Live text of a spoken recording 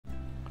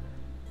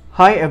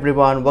Hi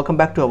everyone, welcome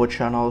back to our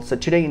channel. So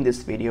today in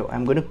this video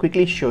I'm going to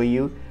quickly show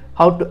you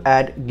how to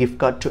add gift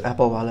card to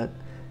Apple Wallet.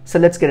 So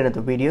let's get into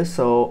the video.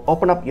 So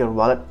open up your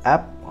wallet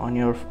app on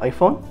your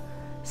iPhone.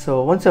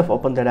 So once you've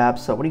opened that app,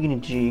 so what are you going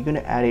to do? You're going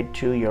to add it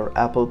to your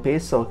Apple Pay.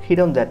 So hit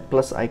on that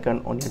plus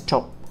icon on your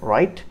top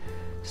right,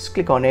 just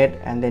click on it,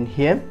 and then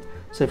here,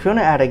 so if you want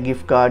to add a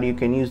gift card, you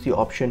can use the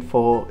option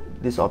for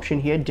this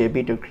option here,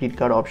 debit or credit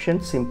card option.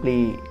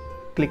 Simply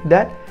click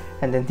that,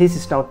 and then this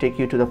is now take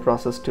you to the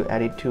process to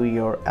add it to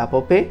your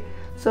Apple Pay.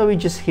 So we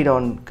just hit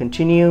on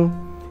continue,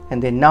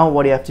 and then now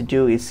what you have to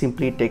do is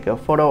simply take a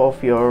photo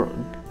of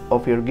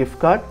your gift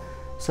card.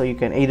 So you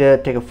can either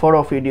take a photo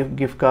of your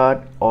gift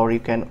card, or you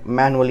can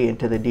manually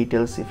enter the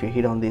details if you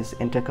hit on this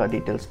enter card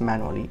details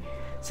manually.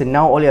 So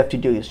now all you have to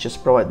do is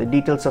just provide the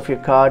details of your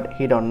card,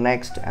 hit on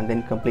next, and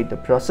then complete the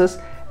process,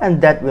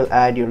 and that will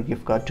add your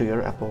gift card to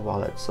your Apple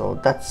Wallet.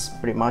 So that's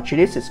pretty much it.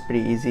 It's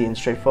pretty easy and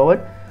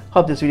straightforward.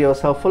 Hope this video was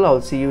helpful. I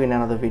will see you in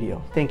another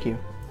video. Thank you.